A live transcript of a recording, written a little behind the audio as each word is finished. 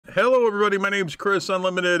Hello everybody, my name's Chris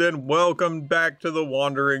Unlimited and welcome back to the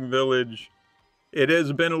Wandering Village. It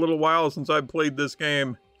has been a little while since I've played this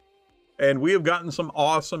game and we have gotten some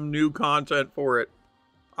awesome new content for it.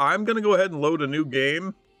 I'm gonna go ahead and load a new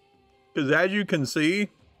game because as you can see,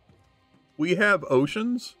 we have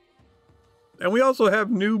oceans and we also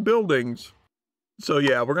have new buildings. So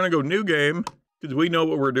yeah, we're gonna go new game because we know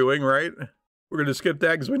what we're doing, right? We're gonna skip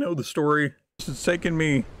that because we know the story. It's taken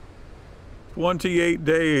me 28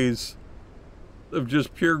 days of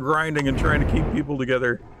just pure grinding and trying to keep people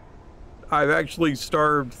together. I've actually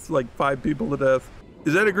starved like 5 people to death.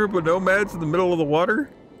 Is that a group of nomads in the middle of the water?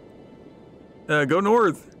 Go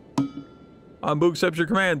north. Onbu accepts your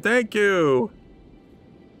command. Thank you.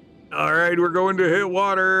 All right, we're going to hit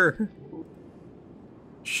water.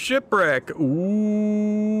 Shipwreck.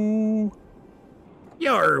 Ooh.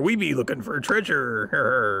 Yar, we be looking for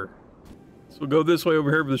treasure. So we'll go this way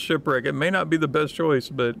over here for the shipwreck. It may not be the best choice,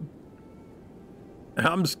 but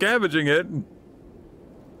I'm scavenging it.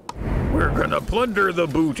 We're gonna plunder the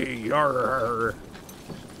booty. Arr.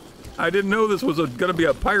 I didn't know this was gonna be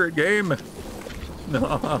a pirate game.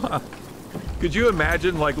 Could you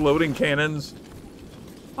imagine like loading cannons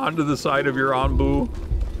onto the side of your Onbu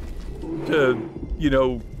to, you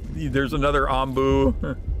know, there's another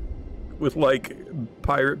Onbu with like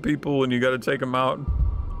pirate people and you gotta take them out?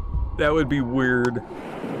 That would be weird.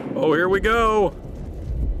 Oh, here we go.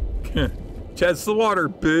 Test the water.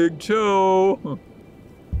 Big toe.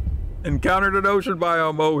 Encountered an ocean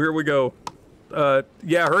biome. Oh, here we go.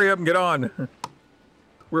 Yeah, hurry up and get on.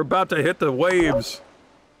 We're about to hit the waves.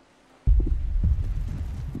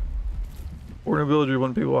 Born in a village,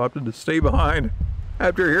 one people opted to stay behind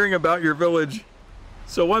after hearing about your village.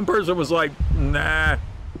 So one person was like, nah,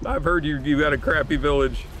 I've heard you got a crappy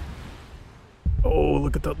village. Oh,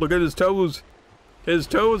 look at his toes. His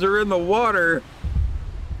toes are in the water.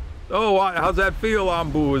 Oh, how's that feel,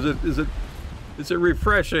 Onbu? Is it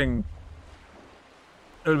refreshing?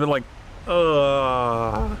 It would have been like,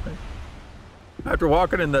 after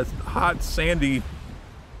walking in the hot, sandy,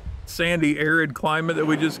 arid climate that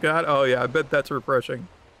we just got. Oh yeah, I bet that's refreshing.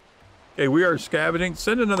 Okay, we are scavenging.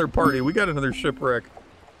 Send another party. We got another shipwreck.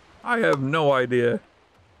 I have no idea.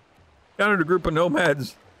 Counted a group of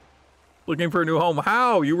nomads looking for a new home.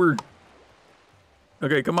 How? You were...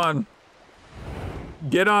 Okay, come on.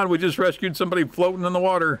 Get on. We just rescued somebody floating in the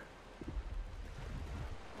water.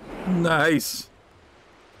 Nice.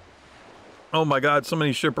 Oh my god, so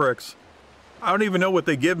many shipwrecks. I don't even know what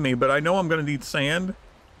they give me, but I know I'm going to need sand.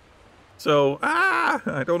 So,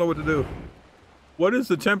 I don't know what to do. What is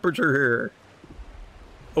the temperature here?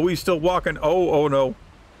 Are we still walking? Oh no.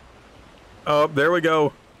 Oh, there we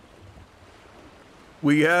go.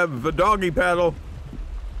 We have a doggy paddle,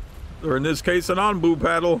 or in this case, an Onbu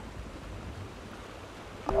paddle.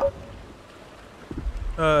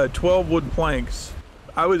 12 wood planks.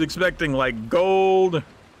 I was expecting like gold,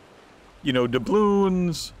 you know,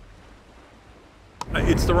 doubloons.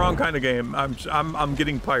 It's the wrong kind of game. I'm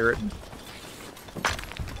getting pirate.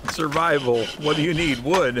 Survival. What do you need?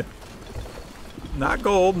 Wood. Not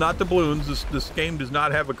gold, not doubloons. This game does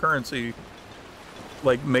not have a currency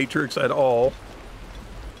like Matrix at all.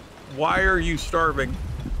 Why are you starving?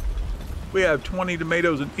 We have 20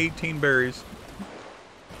 tomatoes and 18 berries.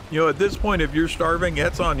 You know, at this point, if you're starving,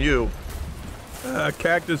 that's on you.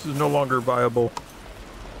 Cactus is no longer viable.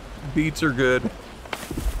 Beets are good.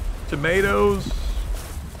 Tomatoes,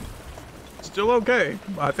 still okay.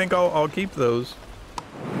 I think I'll keep those.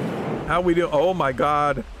 How we do? Oh my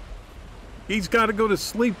god. He's got to go to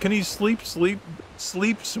sleep. Can he sleep,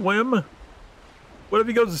 swim? What if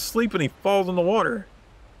he goes to sleep and he falls in the water?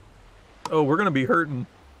 Oh, we're gonna be hurting.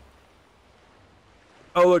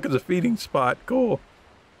 Oh, look, it's a feeding spot. Cool.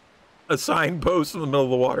 A signpost in the middle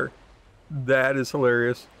of the water. That is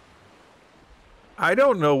hilarious. I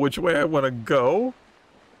don't know which way I want to go.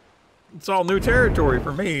 It's all new territory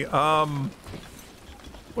for me.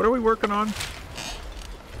 What are we working on?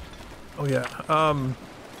 Oh, yeah.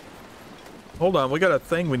 Hold on. We got a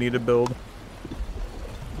thing we need to build.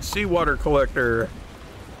 Seawater collector.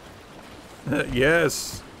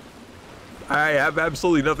 Yes. I have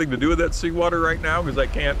absolutely nothing to do with that seawater right now because I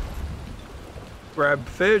can't grab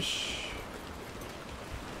fish.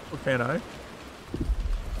 Or can I?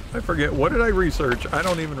 I forget. What did I research? I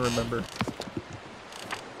don't even remember.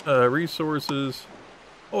 Resources.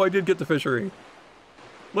 Oh, I did get the fishery.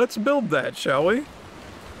 Let's build that, shall we?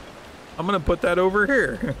 I'm gonna put that over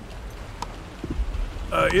here.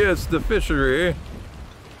 Yes, the fishery.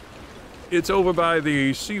 It's over by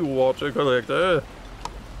the seawater collector.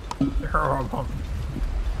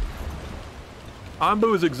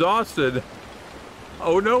 Onbu is exhausted.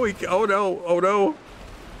 Oh no, oh no, oh no.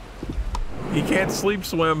 He can't sleep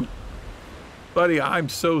swim. Buddy, I'm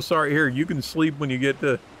so sorry. Here, you can sleep when you get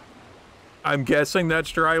to... I'm guessing that's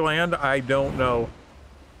dry land. I don't know.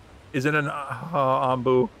 Is it an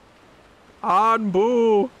Onbu?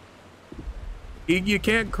 Onbu! You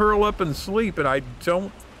can't curl up and sleep, and I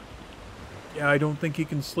don't... Yeah, I don't think he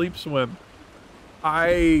can sleep swim.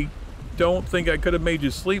 I don't think I could have made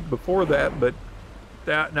you sleep before that, but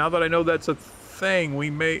now that I know that's a thing, we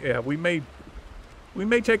may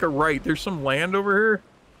take a right. There's some land over here.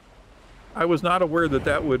 I was not aware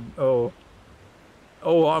that would... Oh,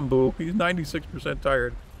 Onbu. He's 96%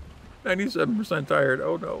 tired. 97% tired.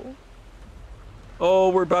 Oh, no. Oh,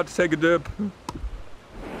 we're about to take a dip.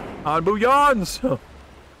 Onbu yawns! Oh,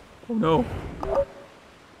 no.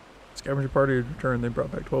 Scavenger party returned. They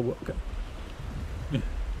brought back 12. Okay.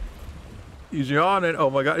 He's yawning. Oh,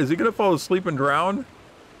 my God. Is he going to fall asleep and drown?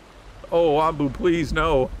 Oh, Onbu, please,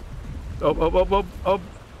 no. Oh.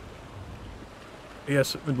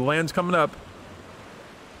 Yes, the land's coming up.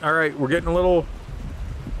 All right, we're getting a little...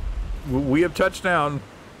 We have touched down.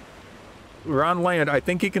 We're on land. I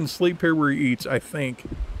think he can sleep here where he eats, I think.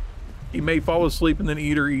 He may fall asleep and then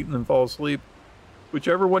eat, or eat and then fall asleep.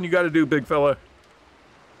 Whichever one you got to do, big fella.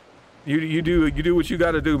 You do what you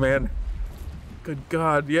got to do, man. Good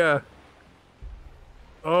God, yeah.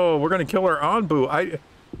 Oh, we're going to kill our Onbu.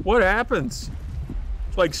 What happens?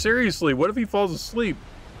 Like, seriously, what if he falls asleep?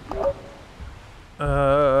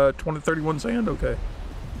 31 sand, okay.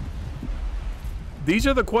 These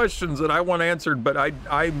are the questions that I want answered, but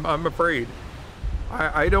I'm afraid.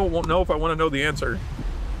 I don't know if I want to know the answer.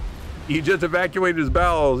 He just evacuated his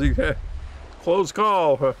bowels. Close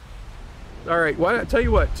call. All right, I tell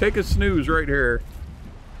you what, take a snooze right here.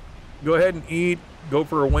 Go ahead and eat. Go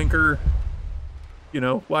for a winker. You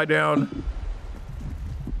know, lie down.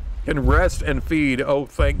 Can rest and feed. Oh,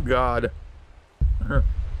 thank God.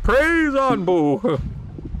 Praise Onbu.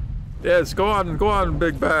 Yes, go on,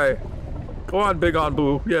 big guy. Go on, big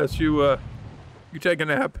Onbu. Yes, you take a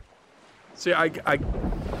nap. See, I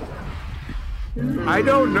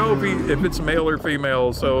don't know if it's male or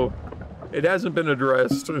female, so it hasn't been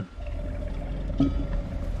addressed.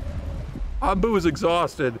 Onbu is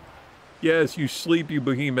exhausted. Yes, you sleep, you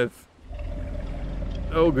behemoth.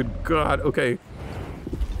 Oh, good God. Okay.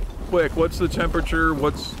 Quick, what's the temperature?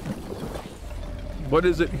 What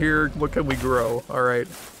is it here? What can we grow? All right.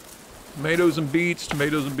 Tomatoes and beets,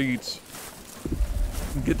 tomatoes and beets.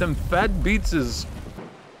 Get them fat beetses.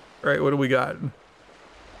 All right, what do we got?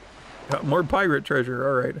 Got more pirate treasure.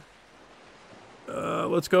 All right.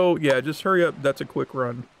 Let's go. Yeah, just hurry up. That's a quick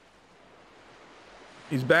run.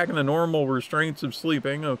 He's back in the normal restraints of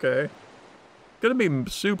sleeping. Okay. Gonna be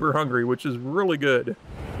super hungry, which is really good.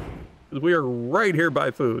 Because we are right here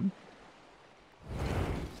by food.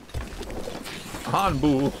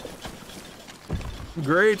 Onbu.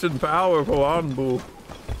 Great and powerful Onbu.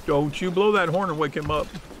 Don't you blow that horn and wake him up.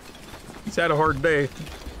 He's had a hard day.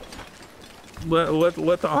 Let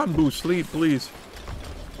the Onbu sleep, please.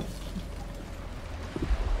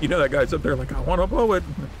 You know that guy's up there like, I want to blow it.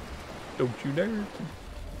 Don't you dare.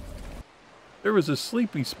 There was a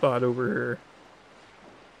sleepy spot over here.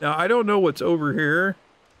 Now, I don't know what's over here.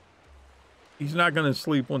 He's not going to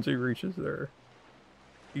sleep once he reaches there.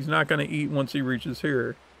 He's not going to eat once he reaches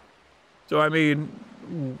here. So, I mean...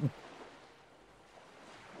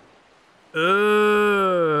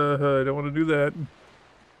 I don't want to do that.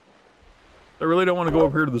 I really don't want to go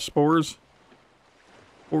over here to the spores.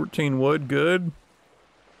 14 wood, good.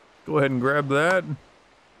 Go ahead and grab that.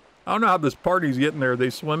 I don't know how this party's getting there. Are they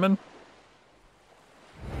swimming?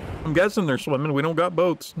 I'm guessing they're swimming. We don't got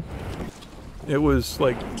boats. It was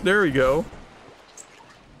like, there we go.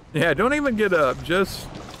 Yeah, don't even get up. Just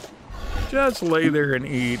lay there and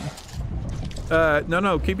eat.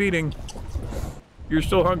 No, keep eating. You're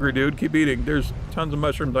still hungry, dude. Keep eating. There's tons of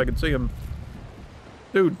mushrooms. I can see them.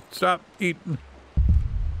 Dude, stop eating.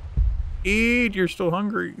 Eat. You're still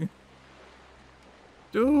hungry.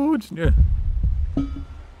 Dude. Yeah.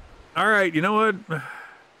 All right, you know what?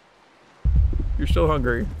 You're still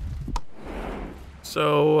hungry.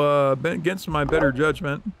 So, against my better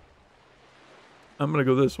judgment, I'm going to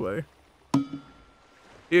go this way.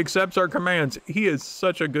 He accepts our commands. He is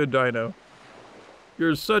such a good dino.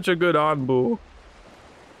 You're such a good Onbu.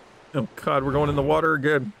 Oh, God, we're going in the water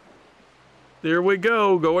again. There we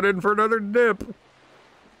go. Going in for another dip.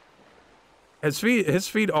 His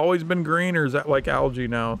feet always been green, or is that like algae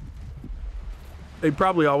now? They've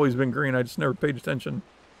probably always been green. I just never paid attention.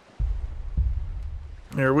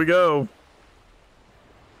 Here we go.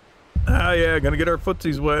 Ah, yeah, gonna get our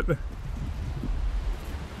footsies wet.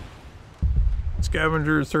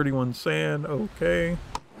 Scavengers, 31 sand. Okay.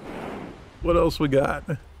 What else we got?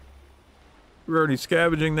 We're already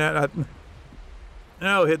scavenging that.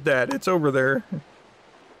 I'll hit that. It's over there.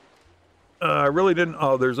 I really didn't.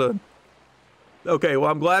 Oh, there's a. Okay, well,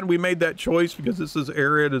 I'm glad we made that choice because this is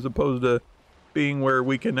arid as opposed to being where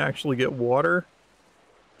we can actually get water.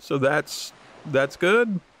 So that's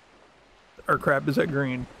good. Or crap, is that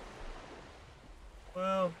green?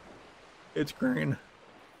 Well, it's green.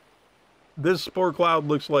 This spore cloud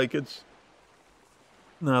looks like it's...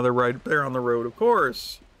 No, they're right there on the road. Of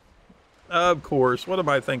course. Of course. What am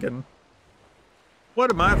I thinking? What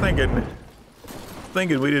am I thinking?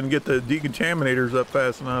 Thinking we didn't get the decontaminators up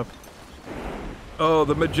fast enough. Oh,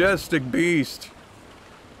 the majestic beast.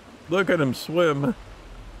 Look at him swim.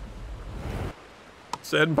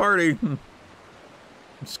 Sad party.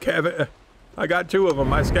 I got 2 of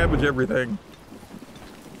them. I scavenge everything.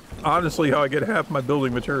 Honestly, how I get half my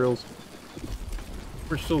building materials.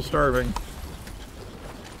 We're still starving.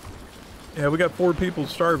 Yeah, we got 4 people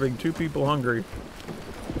starving, 2 people hungry.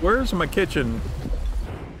 Where's my kitchen?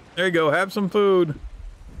 There you go, have some food.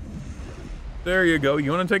 There you go.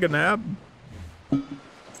 You want to take a nap? I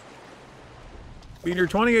mean, you're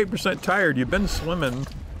 28% tired. You've been swimming.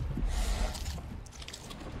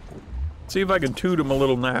 See if I can toot him a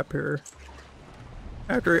little nap here.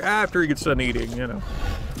 After he gets done eating, you know.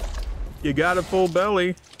 You got a full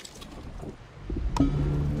belly.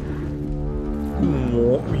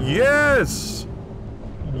 Yes!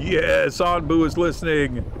 Yes, Onbu is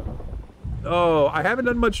listening. Oh, I haven't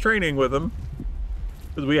done much training with him.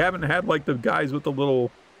 Because we haven't had, like, the guys with the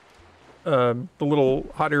little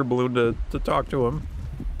hot air balloon to talk to him.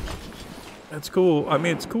 That's cool. I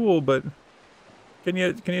mean, it's cool, but... Can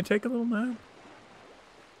you take a little nap?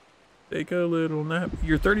 Take a little nap.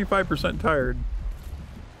 You're 35% tired.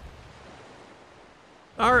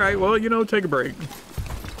 Alright, well, you know, take a break.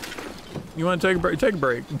 You want to take a break? Take a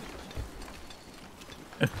break.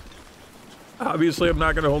 Obviously, I'm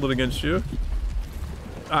not going to hold it against you.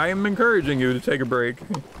 I am encouraging you to take a break.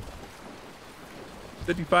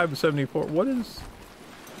 55 to 74. What is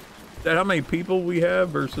that? How many people we have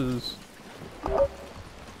versus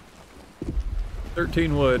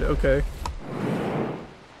 13 wood? Okay.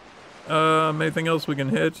 Anything else we can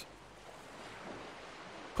hit?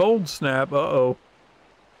 Cold snap. Uh-oh.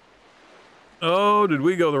 Oh, did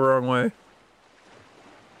we go the wrong way?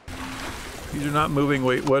 These are not moving.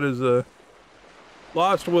 Wait, what is the...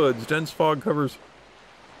 Lost woods. Dense fog covers.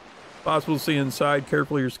 Possible to see inside.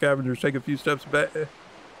 Carefully, your scavengers take a few steps back.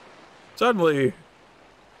 Suddenly.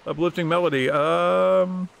 Uplifting melody.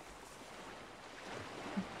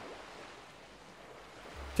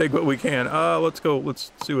 Take what we can. Let's go.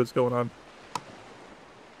 Let's see what's going on.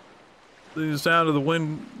 The sound of the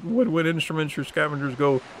woodwind instruments, your scavengers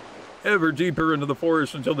go ever deeper into the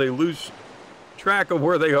forest until they lose track of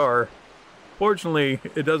where they are. Fortunately,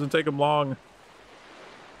 it doesn't take them long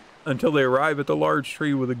until they arrive at the large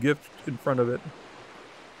tree with a gift in front of it.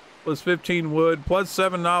 Plus 15 wood, plus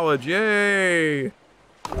 7 knowledge. Yay!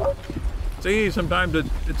 See, sometimes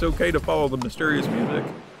it's okay to follow the mysterious music.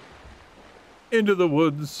 Into the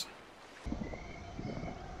woods.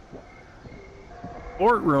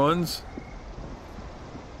 Fort ruins.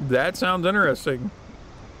 That sounds interesting.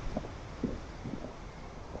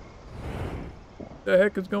 What the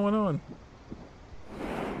heck is going on?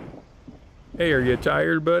 Hey, are you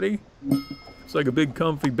tired, buddy? It's like a big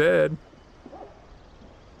comfy bed.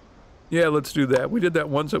 Yeah, let's do that. We did that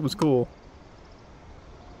once, it was cool.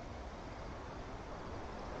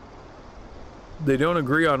 They don't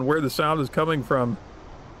agree on where the sound is coming from.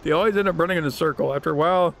 They always end up running in a circle. After a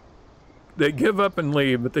while, they give up and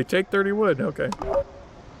leave, but they take 30 wood. Okay.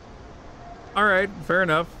 Alright, fair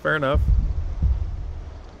enough, fair enough.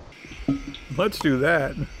 Let's do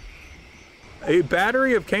that. A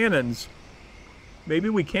battery of cannons. Maybe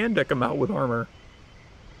we can deck them out with armor.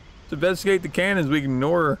 To investigate the cannons, we can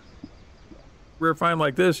ignore rare find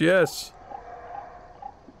like this, yes.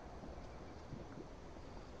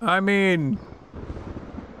 I mean...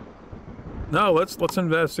 No, let's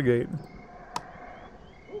investigate.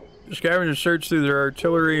 The scavengers search through their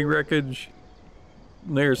artillery wreckage.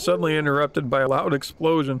 And they are suddenly interrupted by a loud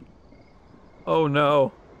explosion. Oh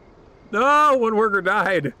no. No! One worker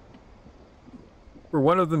died! Where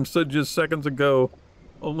one of them stood just seconds ago.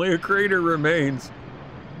 Only a crater remains.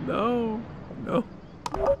 No. No.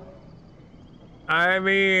 I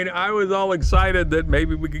mean, I was all excited that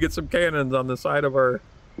maybe we could get some cannons on the side of our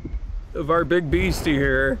big beastie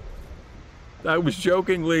here. I was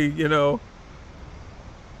jokingly, you know,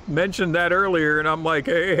 mentioned that earlier, and I'm like,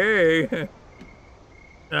 hey.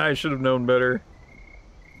 I should have known better.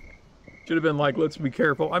 Should have been like, let's be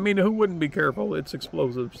careful. I mean, who wouldn't be careful? It's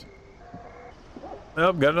explosives.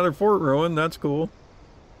 Oh, got another fort ruined. That's cool.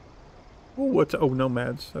 Oh, what's... Oh,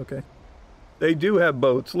 nomads. Okay. They do have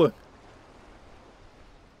boats. Look.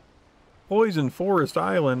 Poison Forest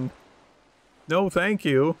Island. No, thank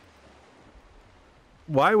you.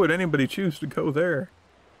 Why would anybody choose to go there?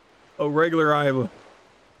 Oh, regular island.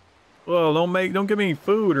 Well, don't give me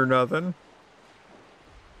food or nothing.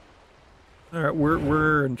 All right,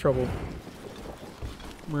 we're in trouble.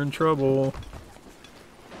 We're in trouble.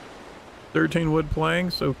 13 wood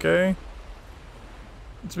planks, okay.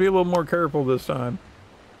 Let's be a little more careful this time.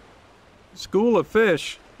 School of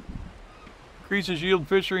Fish. Increases yield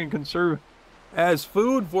fishery and conserve as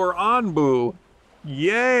food for Onbu.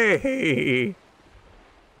 Yay!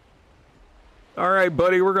 All right,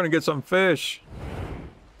 buddy, we're gonna get some fish.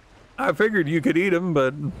 I figured you could eat them,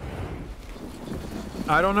 but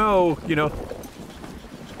I don't know, you know.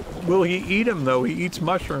 Will he eat them though? He eats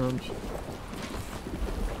mushrooms.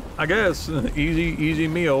 I guess, easy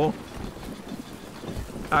meal.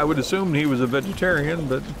 I would assume he was a vegetarian,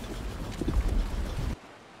 but...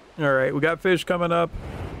 Alright, we got fish coming up.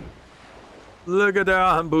 Look at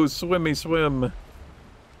that Onbu, swimmy swim.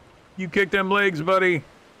 You kick them legs, buddy.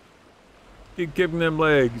 Keep kicking them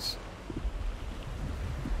legs.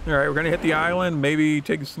 Alright, we're gonna hit the island, maybe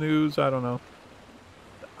take a snooze, I don't know.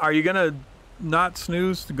 Are you gonna not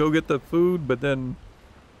snooze to go get the food, but then...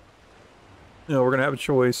 No, we're gonna have a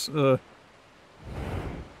choice.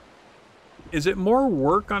 Is it more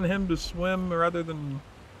work on him to swim rather than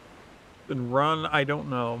run? I don't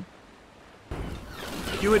know.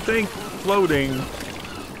 You would think floating,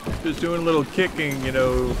 just doing a little kicking, you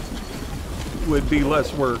know, would be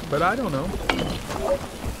less work, but I don't know.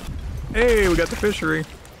 Hey, we got the fishery.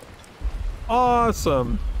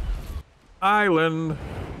 Awesome. Island.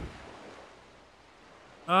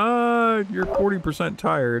 You're 40%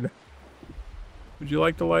 tired. Would you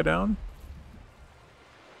like to lie down?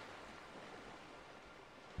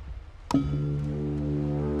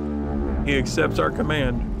 He accepts our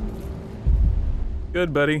command.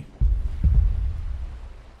 Good, buddy.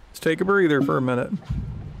 Let's take a breather for a minute.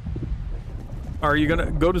 Are you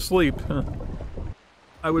gonna go to sleep? Huh.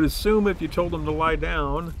 I would assume if you told him to lie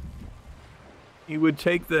down, he would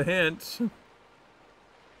take the hint.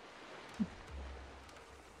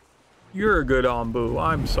 You're a good Onbu.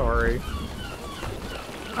 I'm sorry.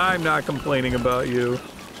 I'm not complaining about you.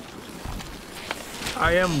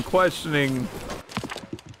 I am questioning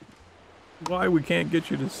why we can't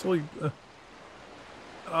get you to sleep.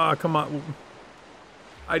 Come on.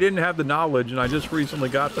 I didn't have the knowledge, and I just recently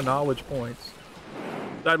got the knowledge points.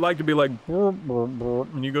 I'd like to be like, burp, burp,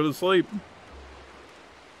 burp, and you go to sleep.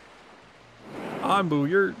 Onbu,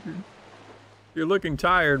 you're looking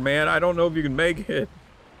tired, man. I don't know if you can make it.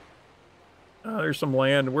 There's some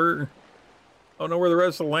land. I don't know where the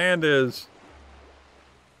rest of the land is.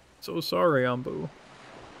 So sorry, Onbu.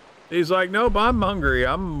 He's like, nope, I'm hungry.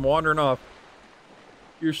 I'm wandering off.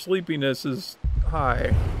 Your sleepiness is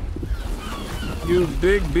high. You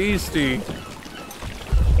big beastie.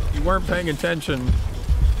 You weren't paying attention.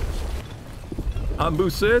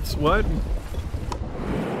 Onbu sits? What?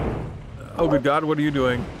 Oh, good God, what are you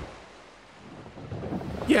doing?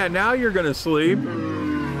 Yeah, now you're gonna sleep.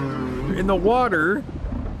 In the water.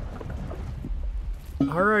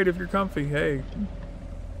 Alright, if you're comfy, hey.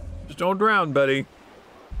 Just don't drown, buddy.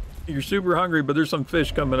 You're super hungry, but there's some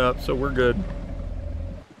fish coming up, so we're good.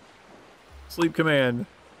 Sleep command.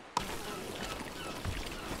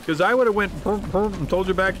 Because I would have went and told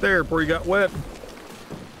you back there before you got wet.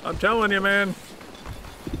 I'm telling you, man.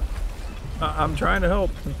 I'm trying to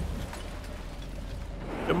help.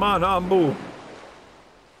 Come on, Onbu.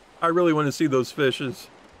 I really want to see those fishes.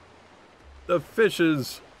 The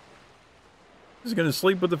fishes. Is he gonna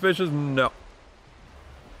sleep with the fishes? No.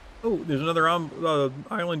 Oh, there's another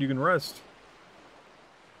island you can rest.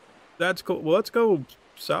 That's cool. Well, let's go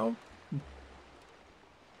south.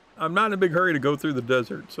 I'm not in a big hurry to go through the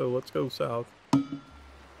desert, so let's go south.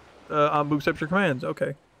 Onbu accepts your commands.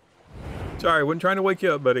 Okay. Sorry, I wasn't trying to wake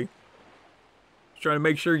you up, buddy. Just trying to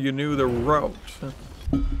make sure you knew the route.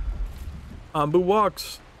 Onbu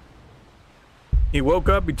walks. He woke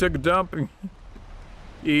up, he took a dump, and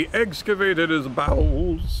he excavated his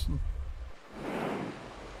bowels.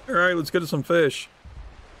 Alright, let's get us some fish.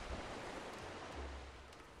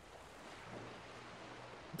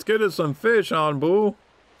 Let's get us some fish, Onbu.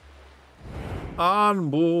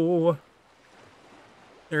 Onbu.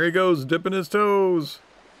 There he goes, dipping his toes.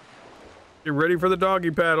 Get ready for the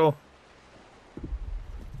doggy paddle.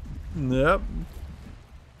 Yep.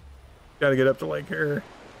 Gotta get up to lake here.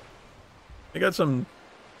 They got some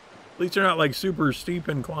least they're not like super steep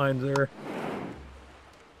inclines there.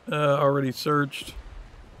 Already searched.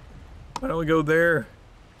 Why don't we go there?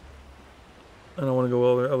 I don't want to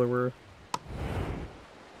go otherwhere.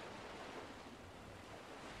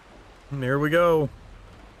 And here we go.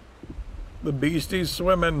 The beastie's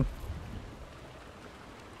swimming.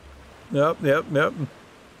 Yep.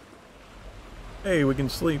 Hey, we can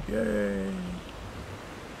sleep. Yay.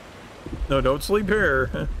 No, don't sleep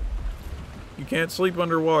here. You can't sleep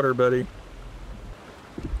underwater, buddy.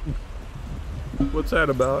 What's that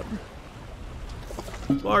about?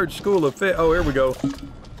 Large school of fish. Oh, here we go.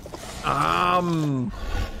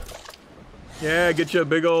 Yeah, get you a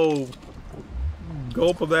big old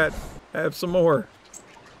gulp of that. Have some more.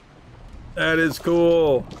 That is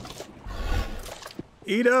cool.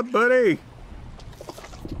 Eat up, buddy.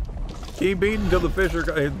 Keep eating till the fish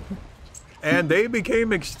are... And they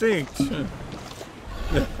became extinct.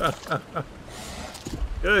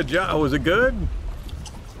 Good job. Was it good?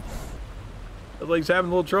 It's like he's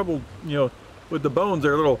having a little trouble, you know, with the bones.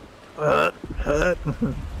 They're a little...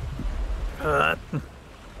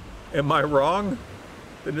 Am I wrong?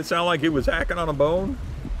 Didn't it sound like he was hacking on a bone?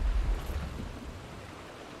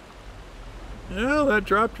 Yeah, that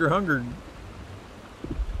dropped your hunger.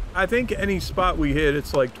 I think any spot we hit,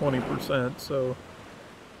 it's like 20%, so...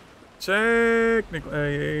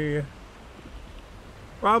 Technically...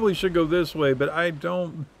 Probably should go this way, but I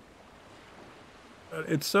don't...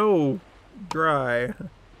 It's so dry.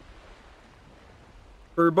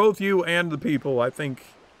 For both you and the people, I think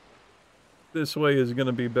this way is going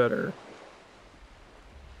to be better.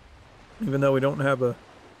 Even though we don't have a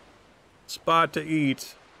spot to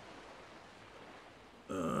eat.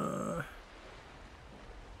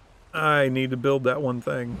 I need to build that one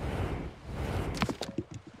thing.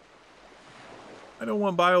 I don't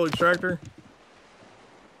want bio extractor.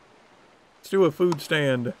 Let's do a food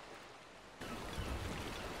stand.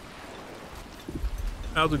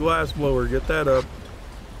 How's the glass blower? Get that up.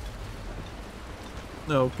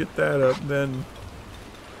 No, get that up, then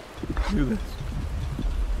do this.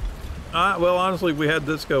 Well, honestly, if we had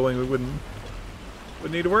this going, we wouldn't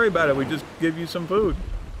need to worry about it. We just give you some food.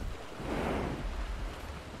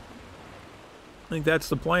 I think that's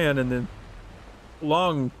the plan in the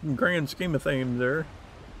long, grand scheme of things there.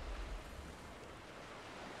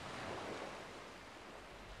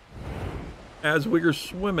 As we're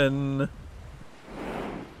swimming...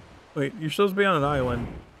 Wait, you're supposed to be on an island.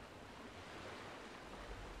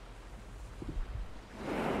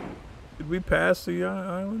 Did we pass the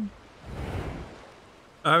island?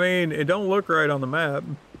 I mean, it don't look right on the map.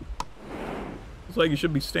 It's like you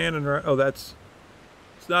should be standing right... Oh, that's...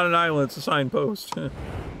 It's not an island, it's a signpost.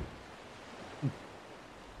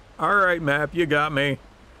 Alright, map, you got me.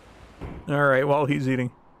 Alright, while he's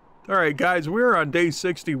eating. Alright, guys, we're on day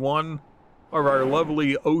 61 of our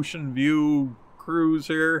lovely ocean view cruise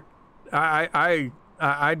here. I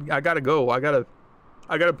gotta go. I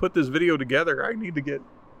gotta put this video together. I need to get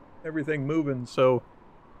everything moving, so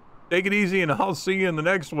take it easy and I'll see you in the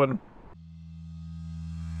next one.